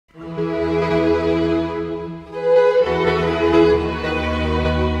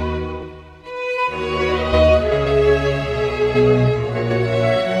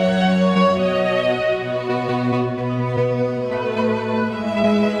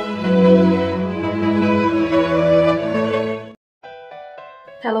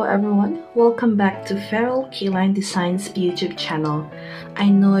welcome back to Feral Canine Designs YouTube channel. I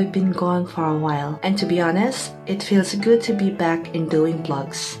know I've been gone for a while, and to be honest, it feels good to be back in doing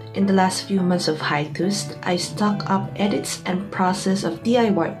vlogs. In the last few months of hiatus, I stocked up edits and process of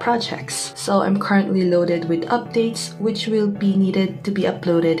DIY projects, so I'm currently loaded with updates which will be needed to be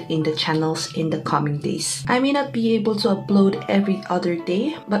uploaded in the channels in the coming days. I may not be able to upload every other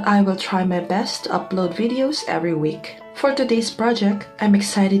day, but I will try my best to upload videos every week. For today's project, I'm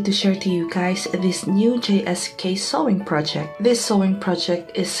excited to share to you guys this new JSK sewing project. This sewing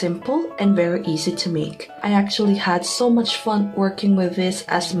project is simple and very easy to make. I actually had so much fun working with this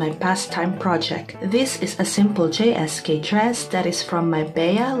as my pastime project. This is a simple JSK dress that is from my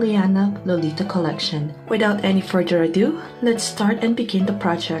BeaLiana Lolita collection. Without any further ado, let's start and begin the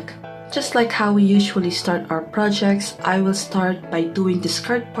project. Just like how we usually start our projects, I will start by doing the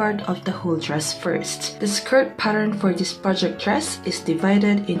skirt part of the whole dress first. The skirt pattern for this project dress is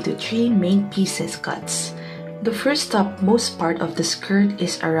divided into 3 main pieces cuts. The first topmost part of the skirt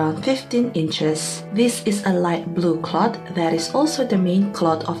is around 15 inches. This is a light blue cloth that is also the main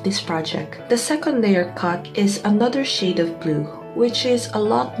cloth of this project. The second layer cut is another shade of blue, which is a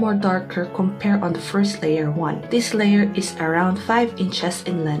lot more darker compared on the first layer one. This layer is around 5 inches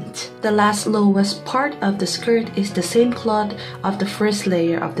in length. The last lowest part of the skirt is the same cloth of the first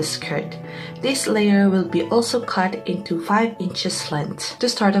layer of the skirt. This layer will be also cut into 5 inches length. To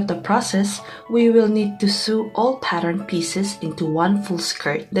start off the process, we will need to sew all pattern pieces into one full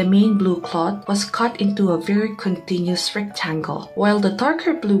skirt. The main blue cloth was cut into a very continuous rectangle, while the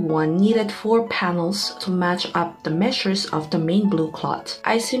darker blue one needed 4 panels to match up the measures of the main blue cloth.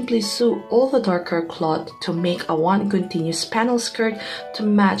 I simply sew all the darker cloth to make a one continuous panel skirt to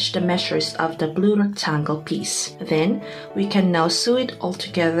match the measures of the blue rectangle piece. Then, we can now sew it all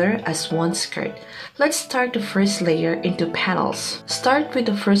together as one skirt. Let's start the first layer into panels. Start with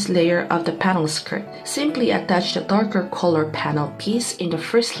the first layer of the panel skirt. Simply attach the darker color panel piece in the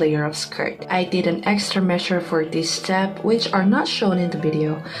first layer of skirt. I did an extra measure for this step which are not shown in the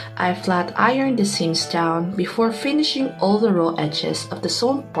video. I flat ironed the seams down before finishing all the raw edges of the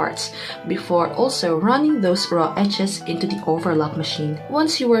sewn parts before also running those raw edges into the overlock machine.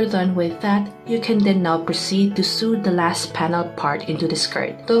 Once you are done with that, you can then now proceed to sew the last panel part into the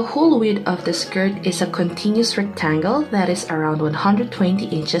skirt. The whole width of the skirt is a continuous rectangle that is around 120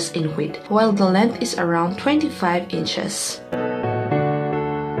 inches in width, while the length is around 25 inches.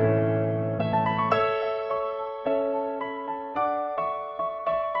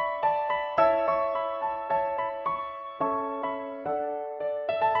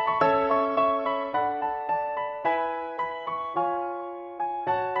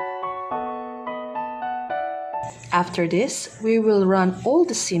 After this, we will run all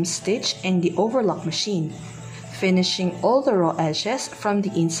the seam stitch in the overlock machine, finishing all the raw edges from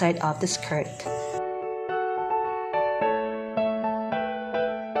the inside of the skirt.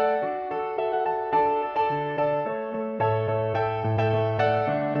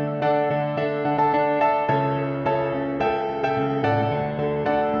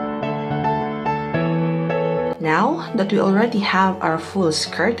 Now that we already have our full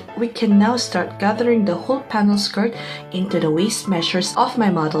skirt, we can now start gathering the whole panel skirt into the waist measures of my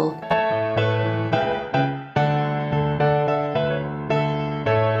model.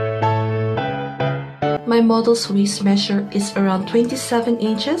 My model's waist measure is around 27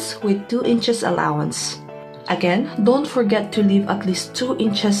 inches with 2 inches allowance. Again, don't forget to leave at least 2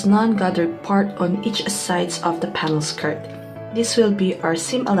 inches non-gathered part on each sides of the panel skirt. This will be our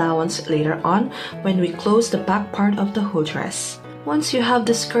seam allowance later on when we close the back part of the whole dress. Once you have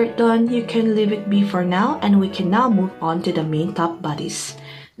the skirt done, you can leave it be for now and we can now move on to the main top bodice.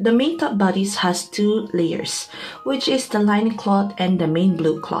 The main top bodice has 2 layers, which is the lining cloth and the main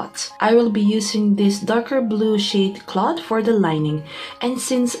blue cloth. I will be using this darker blue shade cloth for the lining, and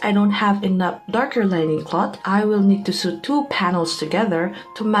since I don't have enough darker lining cloth, I will need to sew 2 panels together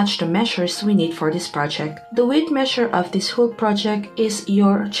to match the measures we need for this project. The weight measure of this whole project is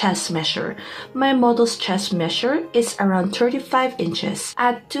your chest measure. My model's chest measure is around 35 inches.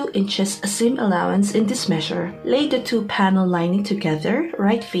 Add 2 inches seam allowance in this measure. Lay the 2 panel lining together,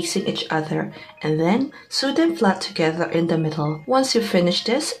 right facing each other, and then sew them flat together in the middle. Once you finish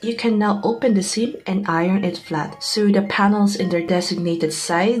this, you can now open the seam and iron it flat. Sew the panels in their designated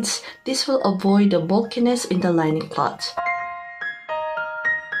sides. This will avoid the bulkiness in the lining cloth.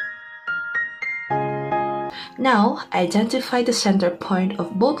 Now, identify the center point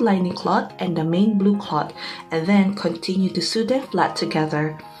of both lining cloth and the main blue cloth, and then continue to sew them flat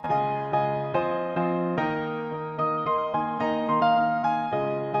together.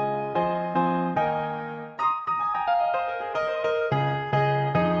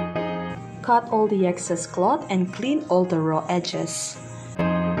 cut all the excess cloth and clean all the raw edges.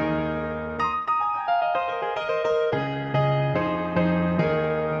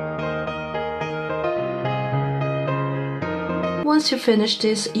 Once you finish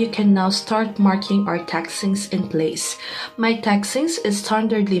this, you can now start marking our taxings in place. My taxings is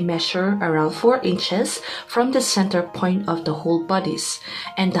standardly measured around 4 inches from the center point of the whole bodice,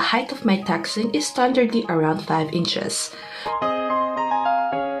 and the height of my taxing is standardly around 5 inches.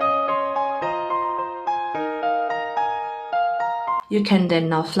 You can then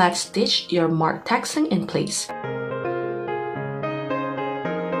now flat stitch your marked taxing in place.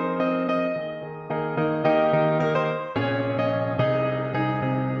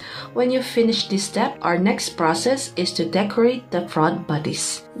 When you finish this step, our next process is to decorate the front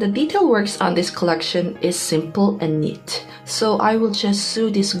bodice. The detail works on this collection is simple and neat, so I will just sew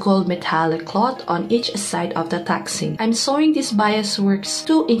this gold metallic cloth on each side of the taxing. I'm sewing this bias works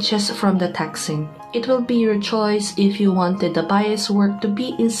 2 inches from the taxing. It will be your choice if you wanted the bias work to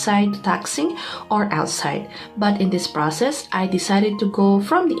be inside the taxing or outside, but in this process, I decided to go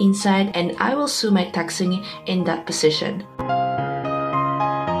from the inside and I will sew my taxing in that position.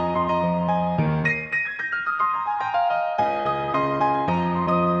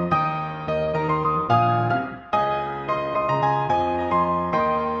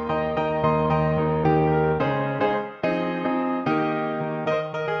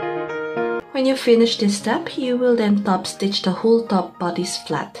 When you finish this step, you will then top stitch the whole top bodice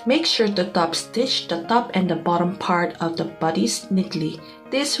flat. Make sure to top stitch the top and the bottom part of the bodice neatly.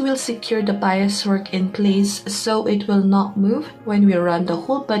 This will secure the bias work in place so it will not move when we run the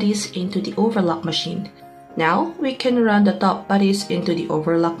whole bodice into the overlock machine. Now, we can run the top bodice into the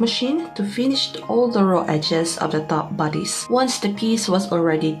overlock machine to finish all the raw edges of the top bodice. Once the piece was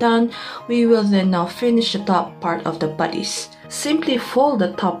already done, we will then now finish the top part of the bodice. Simply fold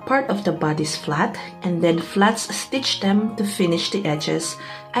the top part of the bodice flat and then flat stitch them to finish the edges.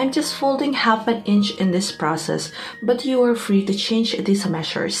 I'm just folding half an inch in this process, but you are free to change these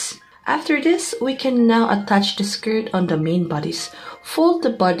measures. After this, we can now attach the skirt on the main bodice. Fold the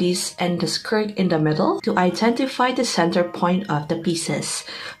bodice and the skirt in the middle to identify the center point of the pieces.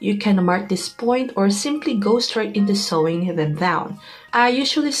 You can mark this point or simply go straight into sewing them down. I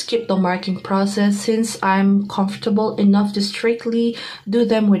usually skip the marking process since I'm comfortable enough to straightly do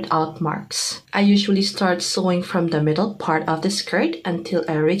them without marks. I usually start sewing from the middle part of the skirt until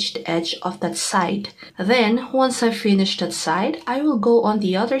I reach the edge of that side. Then, once I finish that side, I will go on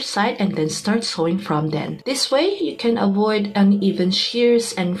the other side and then start sewing from then. This way, you can avoid uneven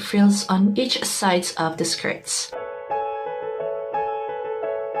shears and frills on each sides of the skirts.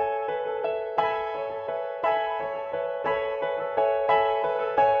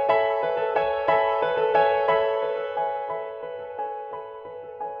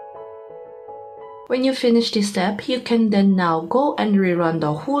 When you finish this step, you can then now go and rerun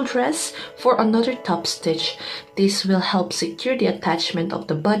the whole dress for another top stitch. This will help secure the attachment of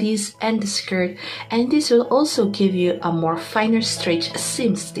the bodice and the skirt, and this will also give you a more finer straight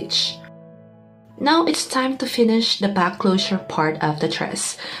seam stitch. Now it's time to finish the back closure part of the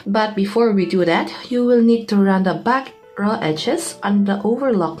dress. But before we do that, you will need to run the back raw edges on the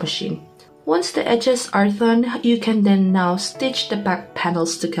overlock machine. Once the edges are done, you can then now stitch the back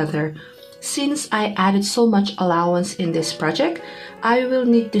panels together. Since I added so much allowance in this project, I will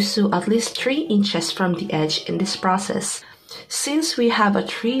need to sew at least 3 inches from the edge in this process. Since we have a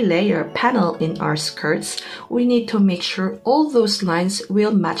 3-layer panel in our skirts, we need to make sure all those lines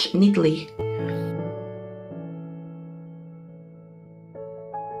will match neatly.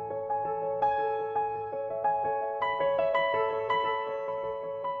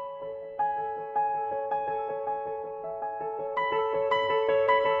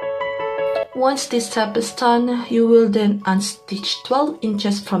 Once this step is done, you will then unstitch 12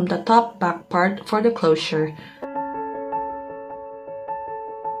 inches from the top back part for the closure.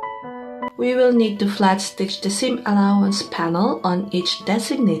 We will need to flat stitch the seam allowance panel on each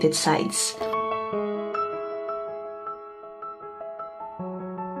designated sides.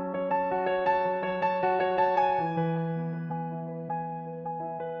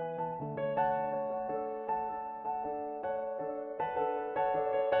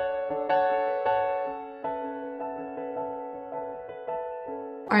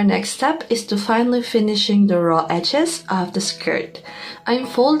 Our next step is to finally finishing the raw edges of the skirt. I'm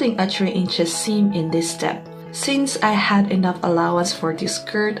folding a 3 inches seam in this step. Since I had enough allowance for this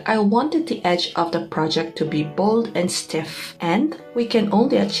skirt, I wanted the edge of the project to be bold and stiff, and we can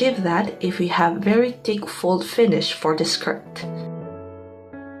only achieve that if we have very thick fold finish for the skirt.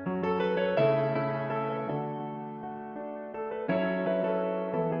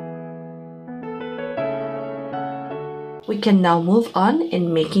 We can now move on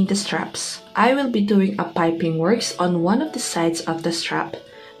in making the straps. I will be doing a piping works on one of the sides of the strap.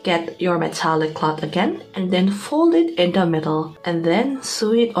 Get your metallic cloth again and then fold it in the middle and then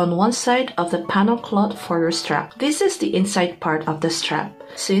sew it on one side of the panel cloth for your strap. This is the inside part of the strap,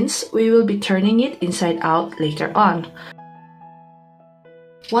 since we will be turning it inside out later on.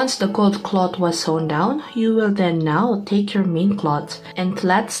 Once the gold cloth was sewn down, you will then now take your main cloth and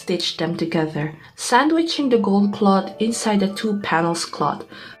flat stitch them together, sandwiching the gold cloth inside the two panels cloth.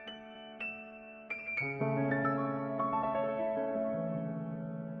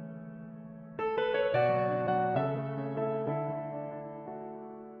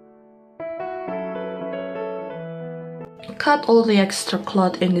 Cut all the extra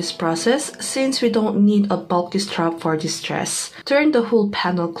cloth in this process since we don't need a bulky strap for this dress. Turn the whole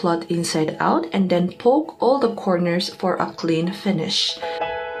panel cloth inside out and then poke all the corners for a clean finish.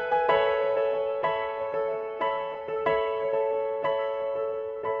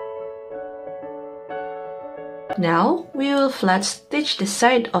 Now, we will flat stitch the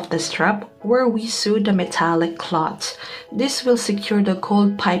side of the strap where we sewed the metallic cloth. This will secure the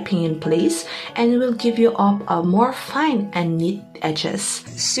gold piping in place and will give you up a more fine and neat edges.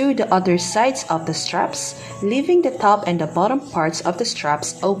 Sew the other sides of the straps, leaving the top and the bottom parts of the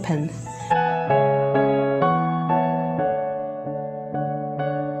straps open.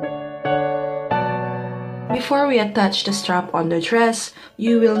 Before we attach the strap on the dress,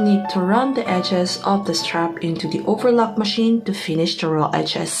 you will need to run the edges of the strap into the overlock machine to finish the raw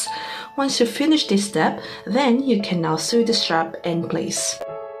edges. Once you finish this step, then you can now sew the strap in place.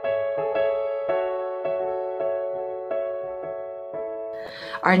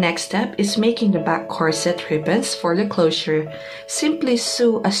 Our next step is making the back corset ribbons for the closure. Simply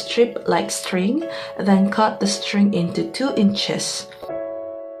sew a strip-like string, then cut the string into 2 inches.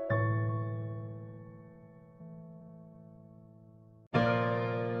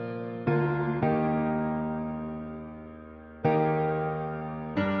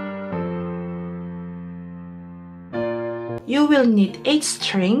 You will need 8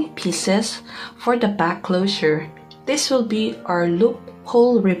 string pieces for the back closure. This will be our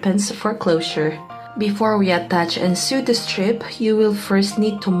loophole ribbons for closure. Before we attach and sew the strip, you will first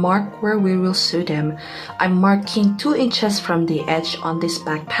need to mark where we will sew them. I'm marking 2 inches from the edge on this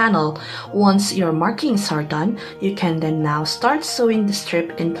back panel. Once your markings are done, you can then now start sewing the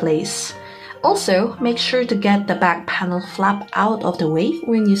strip in place. Also, make sure to get the back panel flap out of the way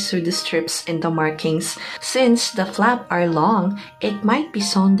when you sew the strips in the markings. Since the flap are long, it might be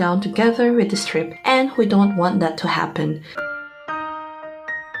sewn down together with the strip, and we don't want that to happen.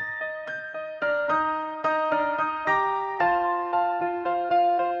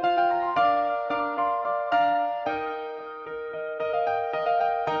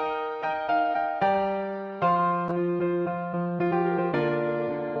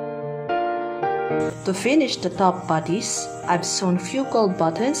 To finish the top bodies, I've sewn few gold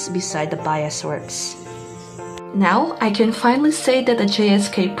buttons beside the bias works. Now, I can finally say that the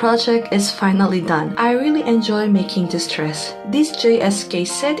JSK project is finally done. I really enjoy making this dress. This JSK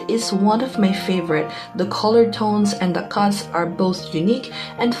set is one of my favorite. The color tones and the cuts are both unique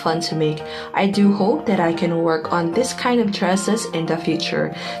and fun to make. I do hope that I can work on this kind of dresses in the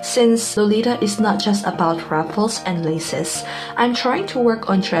future, since Lolita is not just about ruffles and laces. I'm trying to work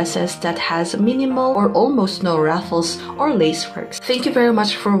on dresses that has minimal or almost no ruffles or lace works. Thank you very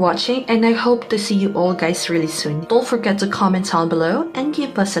much for watching, and I hope to see you all guys really soon. Don't forget to comment down below and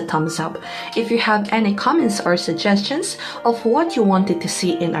give us a thumbs up. If you have any comments or suggestions of what you wanted to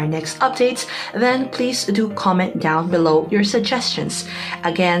see in our next updates, then please do comment down below your suggestions.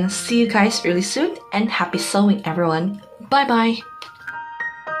 Again, see you guys really soon and happy sewing everyone. Bye bye!